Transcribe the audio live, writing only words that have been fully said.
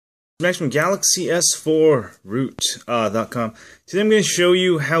Next from Galaxy S4 root.com. Today I'm going to show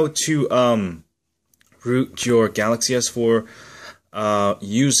you how to root your Galaxy S4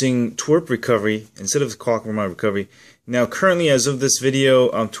 using TWRP recovery instead of clock remote recovery. Now currently, as of this video,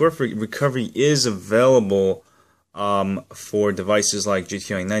 TWRP recovery is available for devices like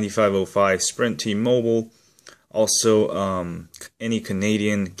GTI 9505, Sprint, T-Mobile, also any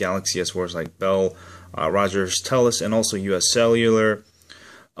Canadian Galaxy S4s like Bell, Rogers, Telus, and also US Cellular.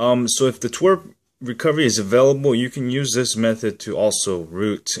 So if the TWRP recovery is available, you can use this method to also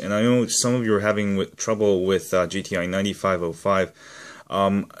root. And I know some of you are having trouble with GTI 9505,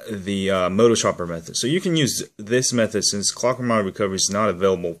 the Moto Shopper method. So you can use this method since clock remote recovery is not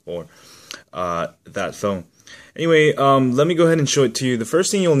available for that phone. Anyway, let me go ahead and show it to you. The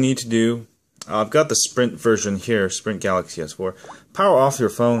first thing you'll need to do, I've got the Sprint version here, Sprint Galaxy S4. Power off your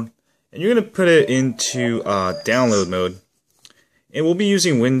phone, and you're going to put it into download mode. And we'll be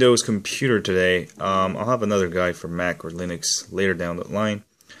using Windows Computer today. I'll have another guide for Mac or Linux later down the line.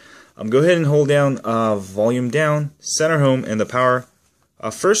 Go ahead and hold down volume down, center home, and the power.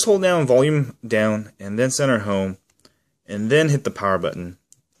 First hold down volume down, and then center home, and then hit the power button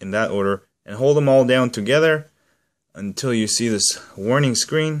in that order. And hold them all down together until you see this warning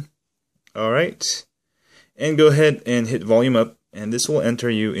screen. Alright. And go ahead and hit volume up, and this will enter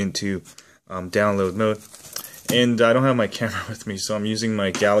you into download mode. And I don't have my camera with me, so I'm using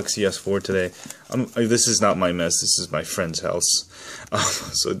my Galaxy S4 today. This is not my mess, this is my friend's house.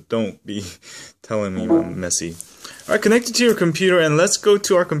 So don't be telling me I'm messy. Alright, connect it to your computer, and let's go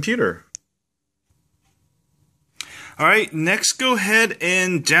to our computer. Alright, next go ahead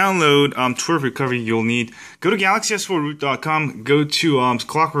and download TWRP recovery you'll need. Go to galaxys4root.com, go to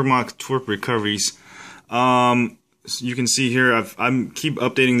clock remote TWRP recoveries. So you can see here, I'm keep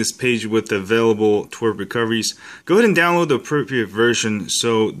updating this page with the available TWRP recoveries. Go ahead and download the appropriate version.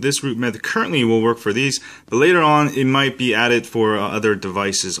 So this root method currently will work for these, but later on it might be added for other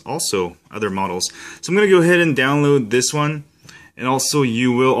devices, also other models. So I'm going to go ahead and download this one, and also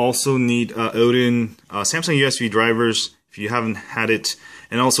you will also need Odin, Samsung USB drivers if you haven't had it,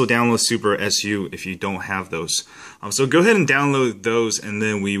 and also download Super SU if you don't have those. So go ahead and download those, and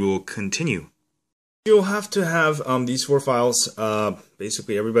then we will continue. You'll have to have these 4 files.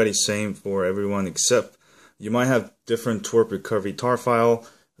 Basically everybody's same for everyone, except you might have different TWRP recovery tar file.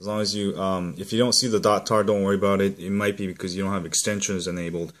 As long as you, if you don't see the .tar, don't worry about it. It might be because you don't have extensions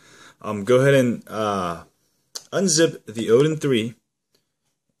enabled. Go ahead and unzip the Odin 3,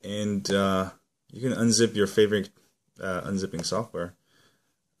 and you can unzip your favorite unzipping software.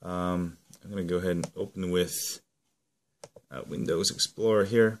 I'm going to go ahead and open with Windows Explorer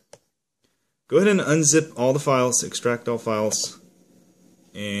here. Go ahead and unzip all the files, extract all files,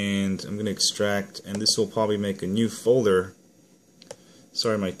 and I'm going to extract, and this will probably make a new folder.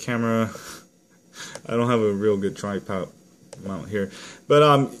 Sorry, my camera, I don't have a real good tripod mount here.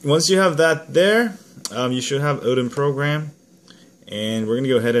 But once you have that there, you should have Odin program, and we're going to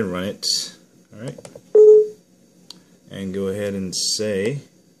go ahead and run it. Alright, and go ahead and say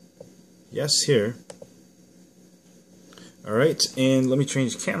yes here. Alright, and let me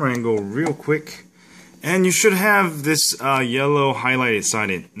change the camera angle real quick. And you should have this yellow highlighted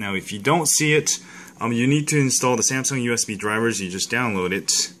sign. Now if you don't see it, you need to install the Samsung USB drivers. You just download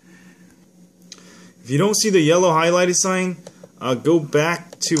it. If you don't see the yellow highlighted sign, go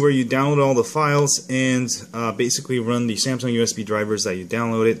back to where you download all the files and basically run the Samsung USB drivers that you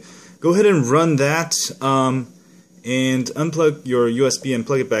downloaded. Go ahead and run that and unplug your USB and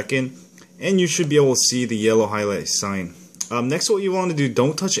plug it back in, and you should be able to see the yellow highlight sign. Next, what you want to do,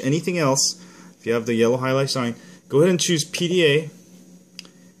 don't touch anything else. If you have the yellow highlight sign, go ahead and choose PDA,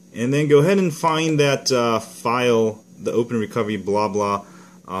 and then go ahead and find that file, the Open Recovery blah blah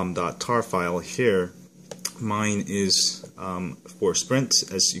 .tar file here. Mine is for Sprint,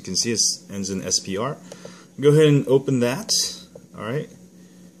 as you can see, it ends in SPR. Go ahead and open that. Alright,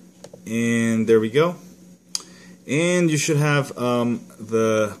 and there we go. And you should have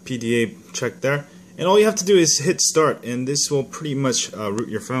the PDA checked there. And all you have to do is hit start, and this will pretty much root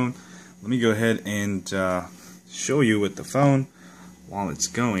your phone. Let me go ahead and show you with the phone while it's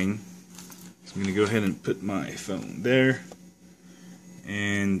going. So I'm going to go ahead and put my phone there.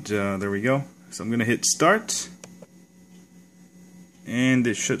 And there we go. So I'm going to hit start. And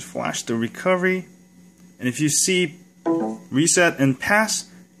it should flash the recovery. And if you see reset and pass,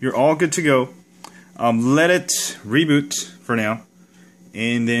 you're all good to go. Let it reboot for now,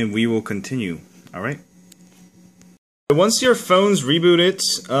 and then we will continue. Alright. Once your phone's rebooted,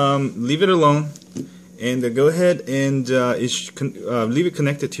 leave it alone, and go ahead and leave it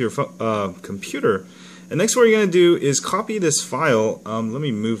connected to your computer. And next what you're going to do is copy this file. Let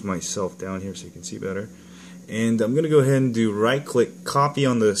me move myself down here so you can see better. And I'm going to go ahead and do right click, copy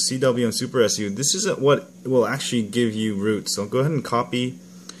on the CWM Super SU. This isn't what will actually give you root. So go ahead and copy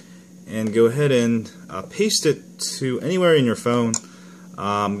and go ahead and paste it to anywhere in your phone.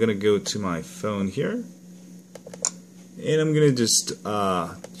 I'm going to go to my phone here. And I'm going to just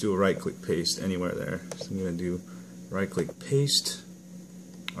do a right click paste anywhere there. So I'm going to do right click paste.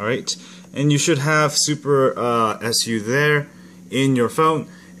 Alright, and you should have Super SU there in your phone.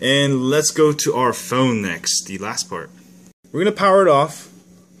 And let's go to our phone next, the last part. We're going to power off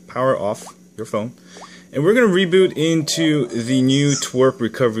your phone. And we're going to reboot into the new TWRP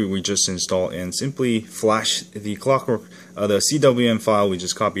recovery we just installed and simply flash the clockwork, the CWM file we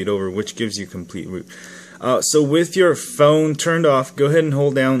just copied over, which gives you complete root. So with your phone turned off, go ahead and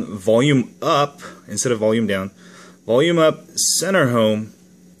hold down volume up instead of volume down. Volume up, center home,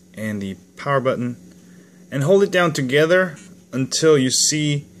 and the power button. And hold it down together until you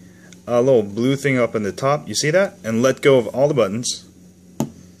see a little blue thing up in the top. You see that? And let go of all the buttons.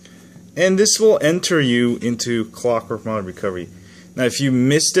 And this will enter you into Clockwork Mod Recovery. Now if you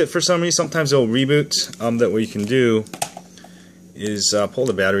missed it for some reason, sometimes it'll reboot. That what you can do is pull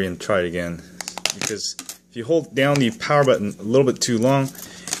the battery and try it again. Because if you hold down the power button a little bit too long,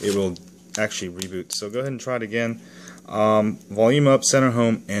 it will actually reboot. So go ahead and try it again. Volume up, center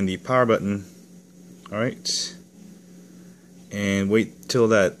home, and the power button. Alright. And wait till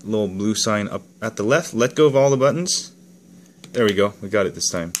that little blue sign up at the left. Let go of all the buttons. There we go. We got it this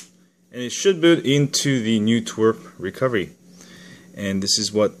time. And it should boot into the new TWRP recovery. And this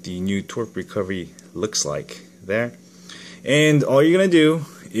is what the new TWRP recovery looks like there. And all you're going to do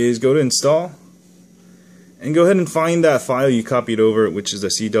is go to install. And go ahead and find that file you copied over, which is the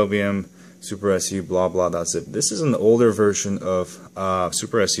CWM Super SU blah blah .zip. This is an older version of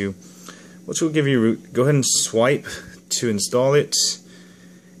Super SU, which will give you root. Go ahead and swipe to install it,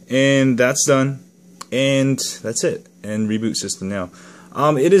 and that's done. And that's it. And reboot system now.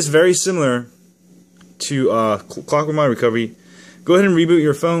 It is very similar to Clockwork Mod Recovery. Go ahead and reboot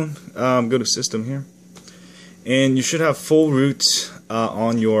your phone. Go to System here, and you should have full root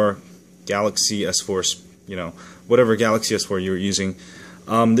on your Galaxy S4. You know, whatever Galaxy S4 you're using.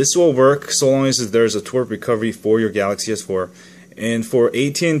 This will work so long as there's a TWRP recovery for your Galaxy S4. And for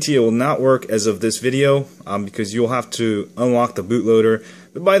AT&T, it will not work as of this video because you'll have to unlock the bootloader.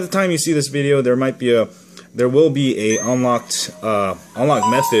 But by the time you see this video, there will be a unlocked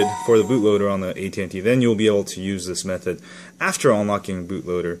method for the bootloader on the AT&T. Then you'll be able to use this method after unlocking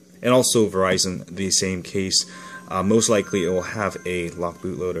bootloader. And also Verizon, the same case. Most likely, it will have a locked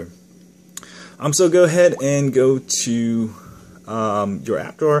bootloader. So go ahead and go to your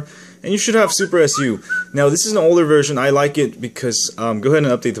app drawer, and you should have Super SU. Now this is an older version. I like it because go ahead and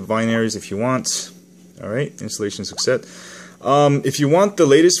update the binaries if you want. Alright, installation success. If you want the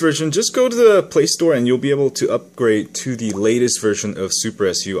latest version, just go to the Play Store and you'll be able to upgrade to the latest version of Super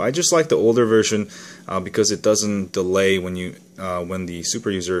SU. I just like the older version because it doesn't delay when the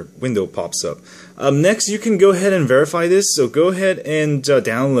super user window pops up. Next, you can go ahead and verify this. So go ahead and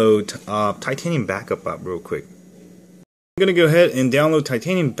download Titanium Backup app real quick. I'm going to go ahead and download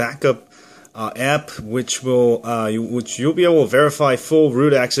Titanium Backup app, which you'll be able to verify full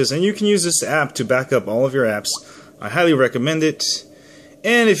root access, and you can use this app to back up all of your apps. I highly recommend it.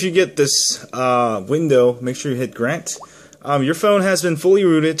 And if you get this window, make sure you hit Grant. Your phone has been fully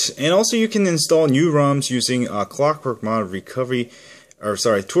rooted, and also you can install new ROMs using Clockwork Mod Recovery,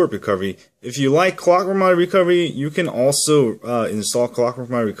 TWRP Recovery. If you like Clockwork Mod Recovery, you can also install Clockwork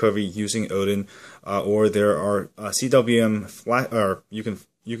Mod Recovery using Odin, or there are CWM flat, or you can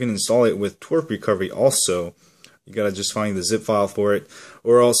install it with TWRP Recovery also. You gotta just find the zip file for it,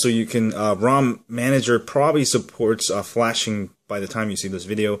 or also you can ROM Manager probably supports flashing by the time you see this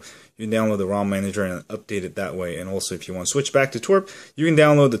video. You can download the ROM Manager and update it that way. And also, if you want to switch back to TWRP, you can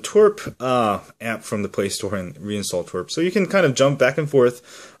download the TWRP app from the Play Store and reinstall TWRP. So you can kind of jump back and forth.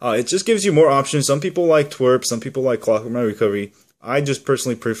 It just gives you more options. Some people like TWRP, some people like Clockwork Mod Recovery. I just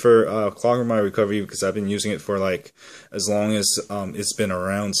personally prefer Clockwork Mod Recovery because I've been using it for like as long as it's been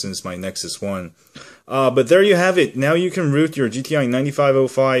around, since my Nexus 1. But there you have it. Now you can root your GTI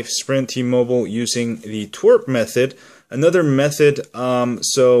 9505 Sprint T-Mobile using the TWRP method. Another method,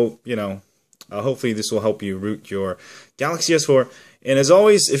 so, you know, hopefully this will help you root your Galaxy S4. And as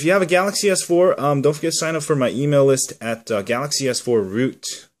always, if you have a Galaxy S4, don't forget to sign up for my email list at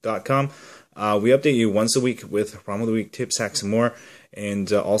galaxys4root.com. We update you once a week with ROM of the Week tips, hacks, and more.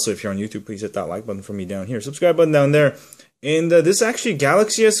 And also, if you're on YouTube, please hit that like button for me down here. Subscribe button down there. And this actually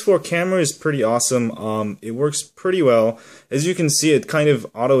Galaxy S4 camera is pretty awesome. It works pretty well. As you can see, it kind of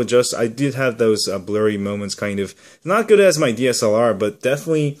auto adjusts. I did have those blurry moments, kind of. Not good as my DSLR, but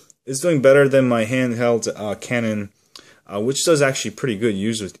definitely is doing better than my handheld Canon, which does actually pretty good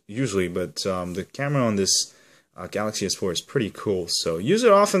usually. But the camera on this Galaxy S4 is pretty cool. So use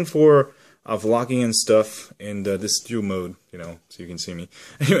it often for vlogging and stuff, and this dual mode, you know, so you can see me.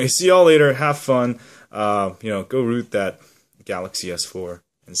 Anyway, see y'all later. Have fun. You know, go root that Galaxy S4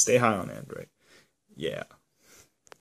 and stay high on Android. Yeah.